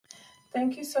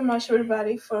Thank you so much,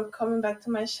 everybody, for coming back to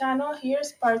my channel.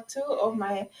 Here's part two of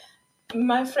my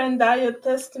friend Dayo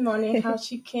testimony, how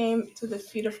she came to the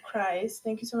feet of Christ.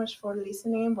 Thank you so much for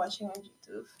listening and watching on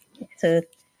YouTube. So,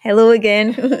 hello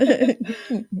again.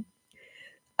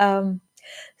 um,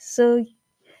 so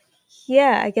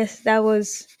yeah, I guess that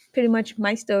was pretty much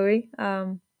my story.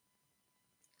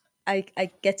 I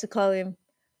get to call him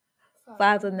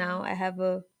father now. I have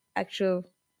a actual,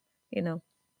 you know,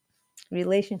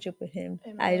 relationship with him.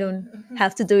 I don't Amen.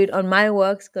 have to do it on my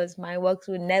works because my works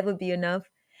would never be enough.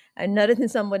 Another thing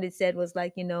somebody said was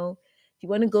like, if you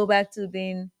want to go back to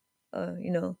being,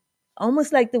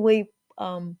 almost like the way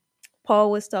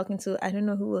Paul was talking to, I don't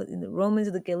know who was in the Romans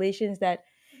or the Galatians, that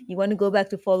you want to go back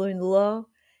to following the law.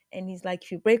 And he's like,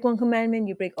 if you break one commandment,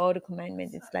 you break all the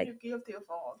commandments. It's like, You're guilty of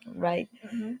all. right?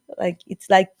 Mm-hmm. Like, it's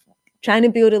like trying to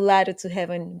build a ladder to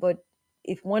heaven, but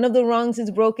if one of the rungs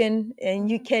is broken and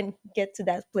you can't get to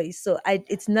that place, so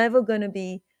it's never going to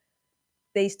be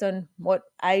based on what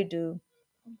I do.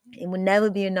 It will never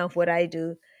be enough what I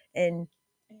do, and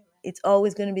it's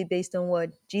always going to be based on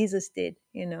what Jesus did.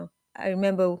 I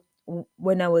remember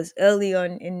when I was early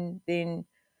on in being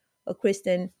a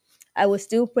Christian, I was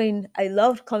still praying. I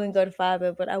loved calling God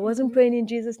Father, but I wasn't praying in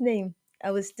Jesus' name.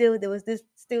 I was still, there was this,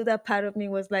 still that part of me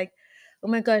was like, oh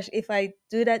my gosh, if I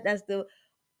do that, that's the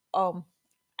um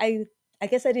I I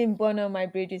guess I didn't burn on my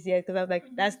bridges yet, because I was like,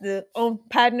 that's the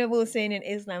unpardonable sin in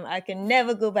Islam. I can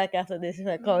never go back after this if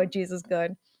I call Jesus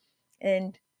God.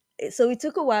 And so it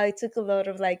took a while. It took a lot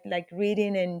of like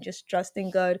reading and just trusting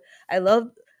God. I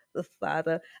love the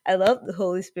Father. I love the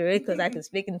Holy Spirit because I could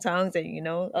speak in tongues and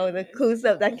all the cool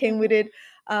stuff that came with it.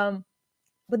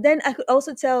 But then I could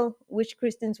also tell which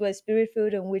Christians were spirit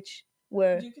filled and which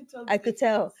were. You could tell the I could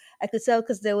tell. difference. I could tell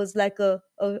because there was like a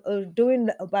doing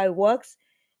by works,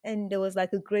 and there was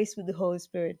like a grace with the Holy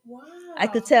Spirit. I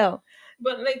could Wow. tell.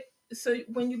 But so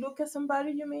when you look at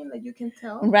somebody, you mean like you can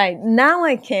tell? Right now,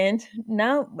 I can't.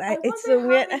 Now I it's wonder so how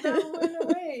weird. did that went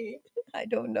away. I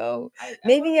don't know. I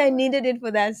Maybe I wonder. needed it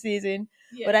for that season,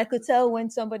 but Yeah. I could tell when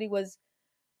somebody was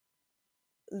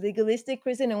legalistic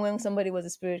Christian and when somebody was a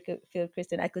spirit filled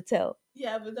Christian. I could tell.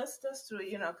 Yeah, but that's true,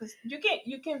 because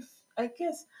I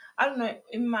guess I don't know,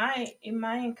 in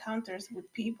my encounters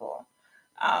with people,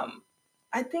 um,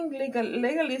 I think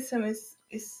legalism is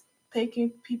taking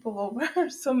people over,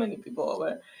 so many people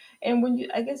over, and when you,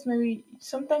 I guess maybe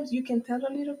sometimes you can tell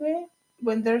a little bit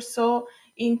when they're so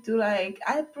into like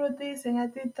I brought this and I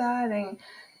did that, and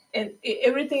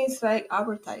everything is like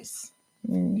advertised,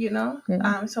 Mm,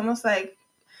 mm, it's almost like,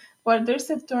 well, there's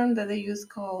a term that they use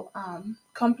called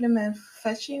compliment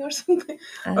fetching or something,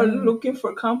 or ah, looking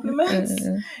for mm, compliments,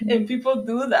 mm, and people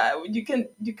do that. You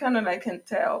kind of like can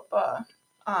tell, but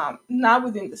not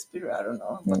within the spirit. I don't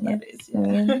know what yeah, that is.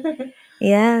 yeah, Yeah.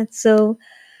 yeah. So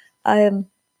um,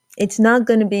 it's not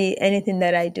going to be anything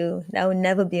that I do. That will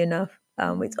never be enough.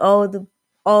 It's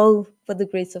all for the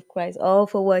grace of Christ, all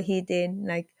for what He did.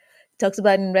 Like it talks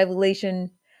about in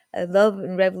Revelation. I love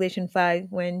in Revelation 5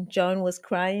 when John was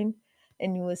crying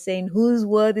and he was saying, "Whose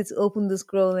word is open the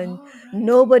scroll?" And Oh, right.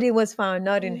 nobody was found,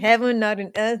 not in Yeah. heaven, not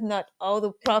in earth, not all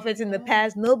the prophets in the Amen.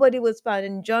 past. Nobody was found,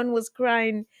 and John was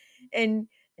crying, and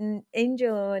an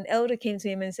angel, an elder came to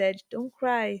him and said, "Don't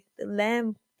cry. The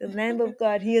Lamb of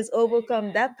God, He has overcome."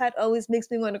 Amen. That part always makes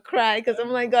me want to cry because, oh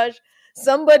my gosh,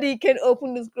 somebody can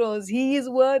open the scrolls. He is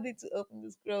worthy to open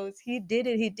the scrolls. He did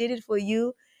it. He did it for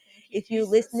you. Thank you, If you're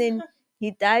Jesus. listening, He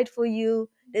died for you.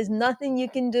 There's nothing you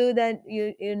can do that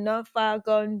you're not far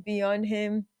gone beyond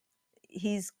Him.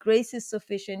 His grace is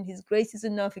sufficient. His grace is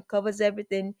enough. It covers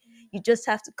everything. You just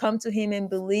have to come to Him and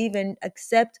believe and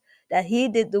accept that He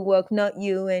did the work, not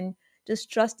you, and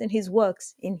just trust in His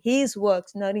works,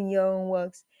 not in your own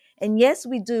works. And yes,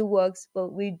 we do works, but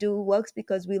we do works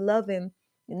because we love Him,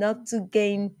 not to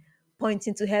gain points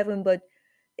into heaven. But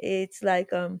it's like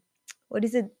what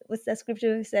is it? What's that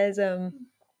scripture? It says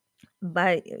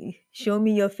by show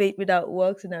me your faith without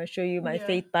works, and I'll show you my Yeah.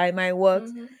 faith by my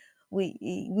works. Mm-hmm.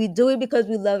 We do it because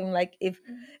we love Him. Like if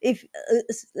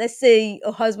let's say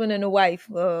a husband and a wife,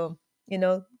 you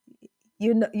know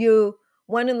you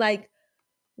want to like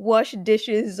wash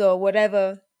dishes or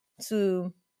whatever,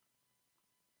 to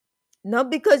not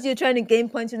because you're trying to gain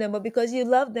points in them, but because you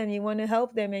love them, you want to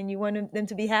help them, and you want them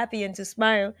to be happy and to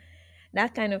smile,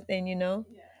 that kind of thing. Yeah.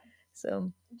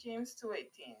 So James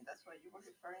 2:18. That's what you were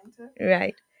referring to.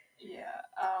 right. Yeah,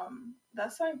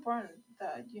 that's so important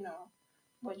that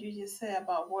what you just say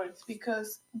about works,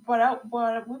 because what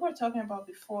we were talking about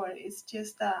before is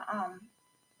just that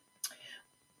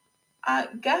God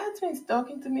has been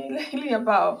talking to me lately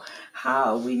about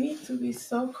how we need to be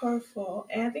so careful,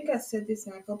 and I think I said this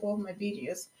in a couple of my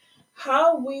videos.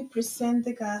 How we present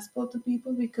the gospel to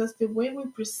people, because the way we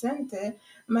present it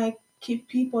might keep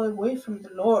people away from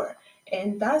the Lord,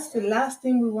 and that's the last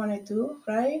thing we want to do,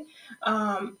 right?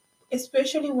 Um,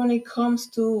 Especially when it comes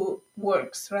to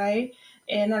works, right?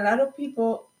 And a lot of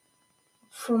people,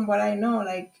 from what I know,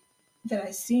 like that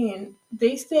I seen,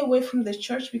 they stay away from the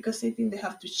church because they think they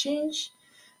have to change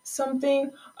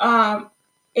something. And,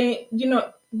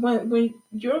 when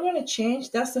you're gonna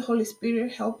change, that's the Holy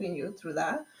Spirit helping you through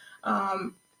that.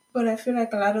 But I feel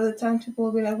like a lot of the time people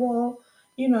will be like, well,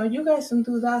 you guys don't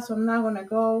do that, so I'm not gonna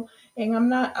go, and I'm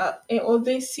not. Or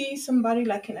they see somebody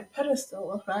like in a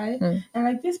pedestal, right? Mm. And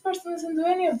like, this person doesn't do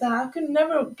any of that. I could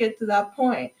never get to that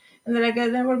point. And then I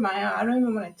get, never mind. I don't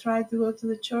even want to try to go to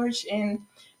the church. And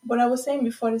what I was saying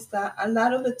before is that a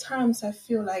lot of the times I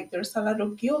feel like there's a lot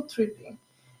of guilt tripping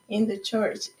in the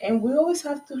church. And we always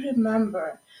have to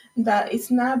remember that it's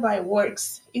not by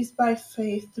works, it's by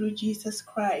faith through Jesus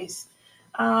Christ.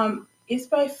 It's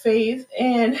by faith.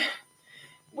 And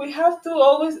we have to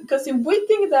always, because if we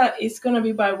think that it's going to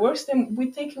be by works, then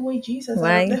we take away Jesus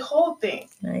out of the Right. whole thing.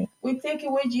 Right. We take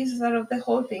away Jesus out of the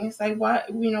whole thing. It's like, why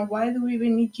do we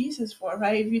even need Jesus for,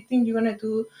 right? If you think you're going to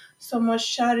do so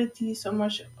much charity, so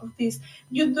much of this,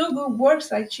 you do good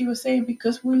works, like she was saying,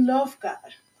 because we love God,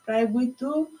 right? We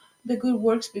do the good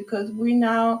works because we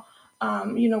now,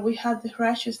 we have the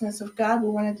righteousness of God. We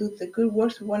want to do the good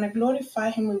works. We want to glorify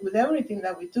Him with everything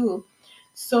that we do.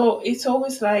 So it's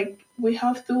always like we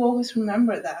have to always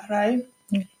remember that, right?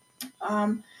 Mm.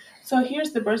 Um, so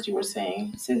here's the verse you were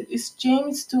saying. It says, it's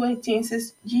James 2:18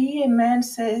 says, "Ye a man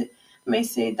may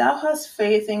say, Thou hast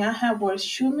faith, and I have works.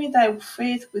 Shew me thy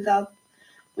faith without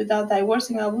thy works,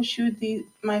 and I will shew thee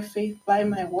my faith by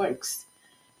my works."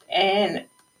 And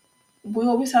we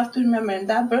always have to remember, and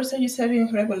that verse that you said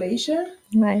in Revelation,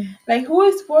 Right. like, who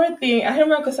is worthy? I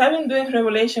remember, because I've been doing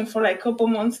Revelation for like a couple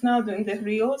months now, doing the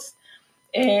reels.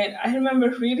 And I remember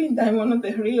reading that in one of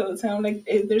the reels, and I'm like,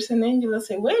 there's an angel that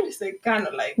say, wait a second, kind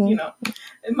of like, Mm.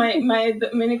 my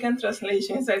Dominican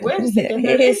translation is like, wait a second,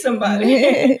 there is somebody,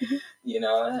 the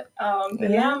Yeah.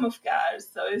 Lamb of God.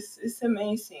 So it's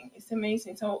amazing. It's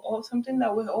amazing. So something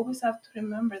that we always have to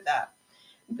remember, that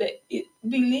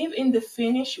believe in the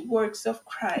finished works of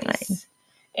Right. Christ,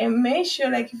 and make sure,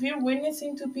 like, if you're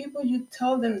witnessing to people, you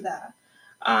tell them that.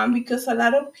 Because a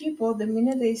lot of people, the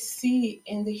minute they see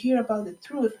and they hear about the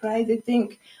truth, right, they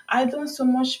think, I've done so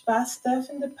much bad stuff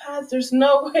in the past. There's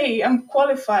no way I'm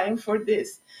qualifying for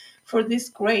this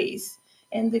grace.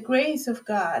 And the grace of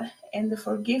God and the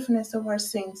forgiveness of our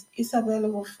sins is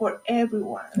available for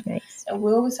everyone. Nice. And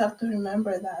we always have to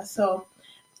remember that. So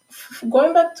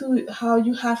going back to how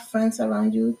you have friends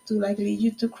around you to like lead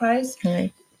you to Christ,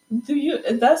 Right.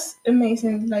 that's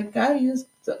amazing. Like, God used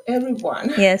everyone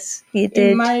Yes, he in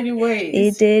did. mighty He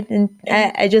ways. did, and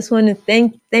And I just want to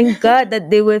thank God that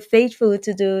they were faithful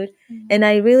to do it, and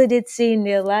I really did see in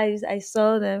their lives. I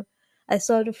saw them. I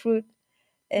saw the fruit,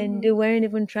 and they Mhm. weren't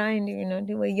even trying.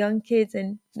 They were young kids,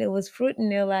 and there was fruit in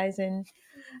their lives, and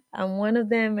I'm one of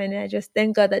them. And I just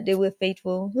thank God that they were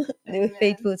faithful. They were Amen.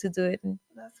 faithful to do it. And,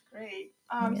 That's great.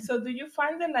 yeah. So do you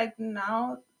find that, like,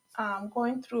 now,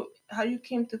 going through how you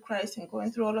came to Christ and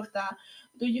going through all of that,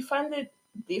 do you find it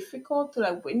difficult to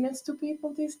like witness to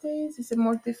people these days? Is it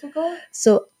more difficult?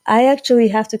 So I actually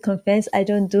have to confess I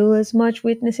don't do as much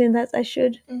witnessing as I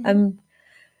should. Mm-hmm. I'm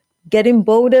getting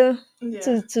bolder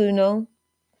Yeah. to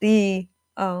be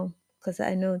because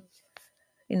I know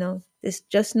there's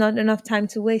just not enough time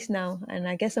to waste now, and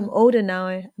I guess I'm older now.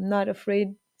 I'm not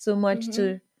afraid so much Mm-hmm.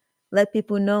 to let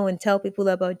people know and tell people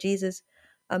about Jesus.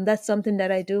 That's something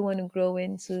that I do want to grow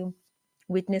into,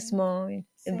 witness more, Same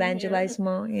here. evangelize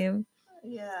more. Yeah.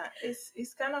 Yeah,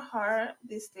 it's kind of hard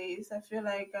these days. I feel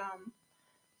like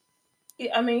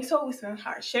I mean, it's always been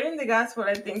hard. Sharing the gospel,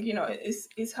 I think,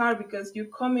 it's hard because you're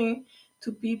coming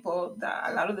to people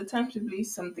that a lot of the times you believe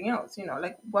something else,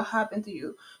 like what happened to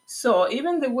you. So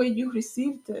even the way you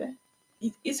received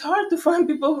it's hard to find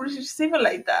people who receive it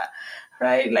like that,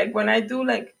 right? Like when I do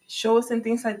like shows and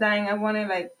things like that, and I want to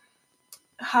like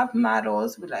have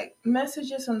models with like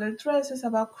messages on their dresses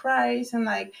about Christ, and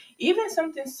like even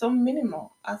something so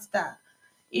minimal as that,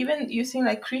 even using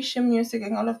like Christian music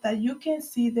and all of that, you can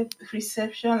see the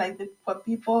reception, like what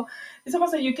people. It's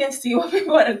almost like you can see what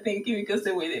people are thinking because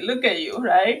the way they look at you,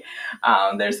 right?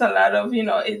 There's a lot of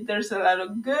there's a lot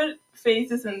of good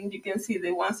faces, and you can see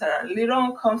the ones that are a little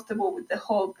uncomfortable with the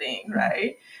whole thing,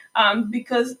 right?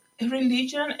 Because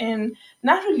religion, and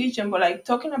not religion, but like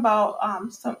talking about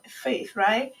some faith,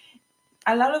 right?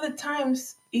 a lot of the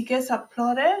times it gets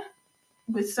applauded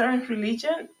with certain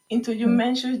religion until you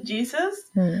mention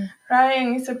Jesus, Mm. right?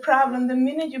 And it's a problem. The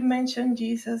minute you mention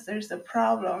Jesus, there's a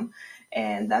problem,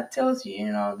 and that tells you,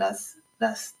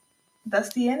 that's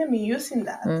the enemy using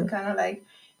that to Mm. kind of like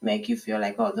make you feel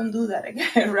like, oh, don't do that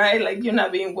again, right? Like you're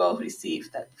not being well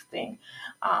received, type of thing.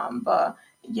 But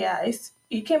yeah,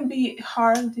 it can be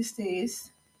hard these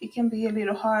days. It can be a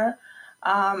little hard.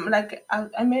 Like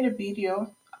I made a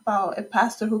video about a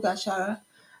pastor who got shot.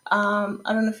 I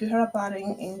don't know if you heard about it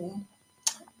in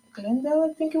Glendale,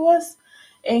 I think it was.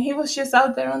 And he was just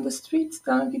out there on the streets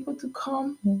telling people to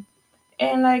come Mm.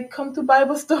 and like come to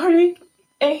Bible story.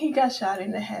 And he got shot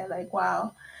in the head. Like,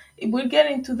 wow. We're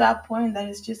getting to that point that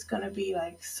it's just gonna be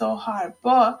like so hard.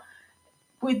 But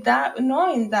with that,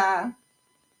 knowing that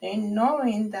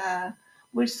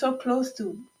we're so close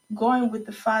to going with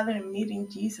the Father and meeting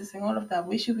Jesus and all of that,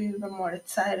 we should be even more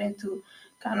excited to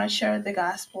kind of share the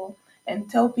gospel and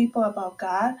tell people about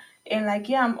God. And like,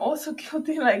 yeah, I'm also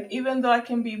guilty. Like, even though I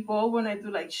can be bold when I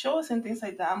do like shows and things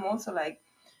like that, I'm also like,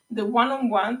 the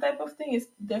one-on-one type of thing is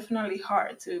definitely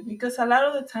hard too, because a lot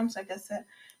of the times, like I said,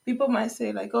 people might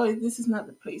say like, oh, this is not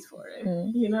the place for it,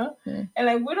 Mm. Mm. and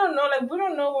like we don't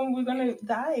know when we're gonna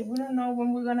die. We don't know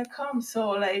when we're gonna come.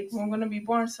 So like when we're gonna be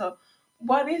born. So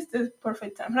what is the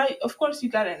perfect time? Right? Of course you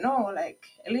gotta know like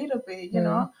a little bit,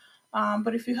 Mm.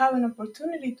 But if you have an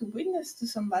opportunity to witness to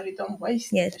somebody, don't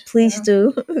waste Yes, it. please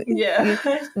do. Yeah.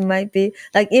 It might be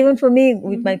like even for me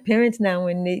with my Hmm. parents now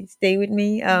when they stay with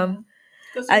me. Yeah.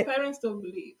 Because your I parents don't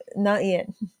believe. Not yet,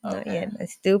 not Okay. yet. I'm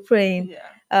still praying.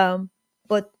 Yeah.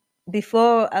 But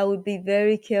before I would be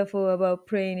very careful about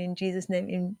praying in Jesus'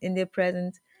 name in their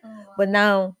presence. Oh But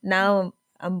wow. now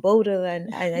I'm bolder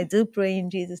and I do pray in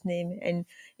Jesus' name. And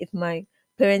if my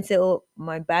parents say, "Oh,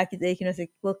 my back is aching," I say,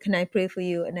 "Well, can I pray for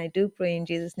you?" And I do pray in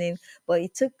Jesus' name. But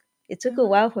it took a Mhm.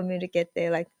 while for me to get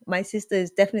there. Like my sister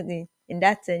is definitely in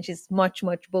that sense, she's much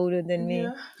bolder than me.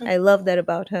 Yeah. I love that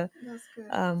about her. That's good.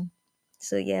 Um,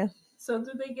 so yeah, So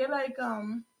do they get like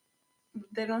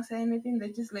they don't say anything, they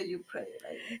just let you pray,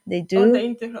 like, they or do. they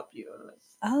interrupt you, or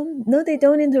like, No, they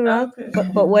don't interrupt. okay.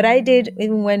 But what I did,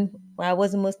 even when I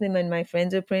was a Muslim and my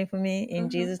friends were praying for me in Mm-hmm.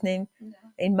 Jesus' name, Yeah.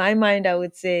 in my mind I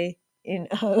would say in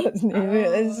Allah's name. And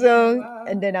Oh, okay, so, wow.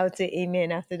 and then I would say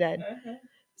Amen after that. Uh-huh.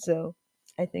 So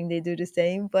I think they do the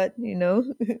same. But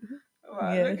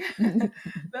Wow, yeah. look,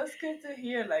 that's good to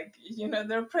hear. Like,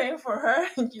 they're praying for her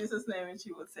in Jesus' name, and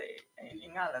she would say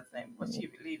in Allah's name what she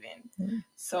believe in.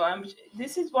 So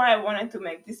this is why I wanted to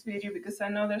make this video, because I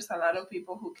know there's a lot of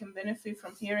people who can benefit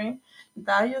from hearing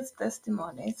Dayo's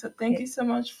testimony. So thank Yeah. you so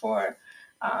much for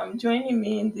joining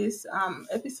me in this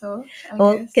episode. I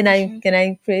Well, guess can to I share. can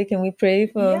I pray? Can we pray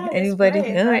for Yeah, let's anybody?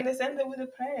 pray. All Right, right. let's end it with a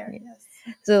prayer. Yes.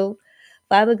 So,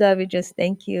 Father God, we just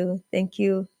thank you. Thank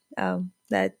you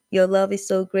that your love is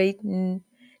so great and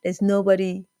there's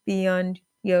nobody beyond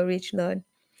your reach, Lord.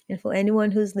 And for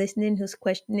anyone who's listening, who's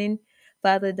questioning,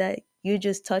 Father, that you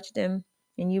just touch them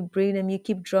and you bring them, you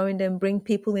keep drawing them, bring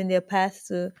people in their path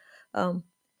to um,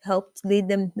 help lead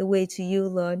them the way to you,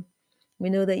 Lord. We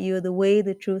know that you are the way,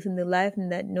 the truth, and the life,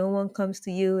 and that no one comes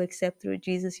to you except through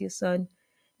Jesus, your Son,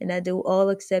 and that they will all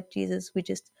accept Jesus. We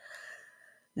just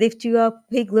lift you up.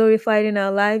 Be glorified in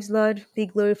our lives, Lord. Be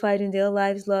glorified in their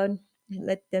lives, Lord.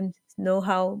 Let them know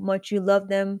how much you love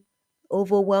them.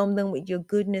 Overwhelm them with your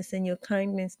goodness and your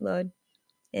kindness, Lord.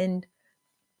 And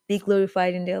be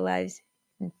glorified in their lives.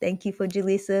 And thank you for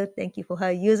Jaleesa. Thank you for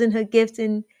her using her gifts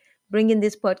and bringing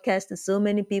this podcast to so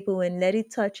many people and let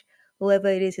it touch whoever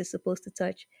it is it's supposed to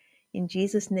touch. In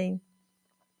Jesus' name,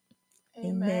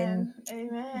 amen. Amen.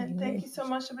 Amen. Thank Amen. you so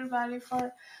much, everybody,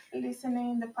 for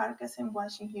listening in the podcast and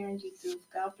watching here on YouTube.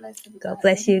 God bless God everybody.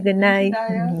 bless you. Good Thank you, night.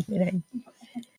 Daya. Good night.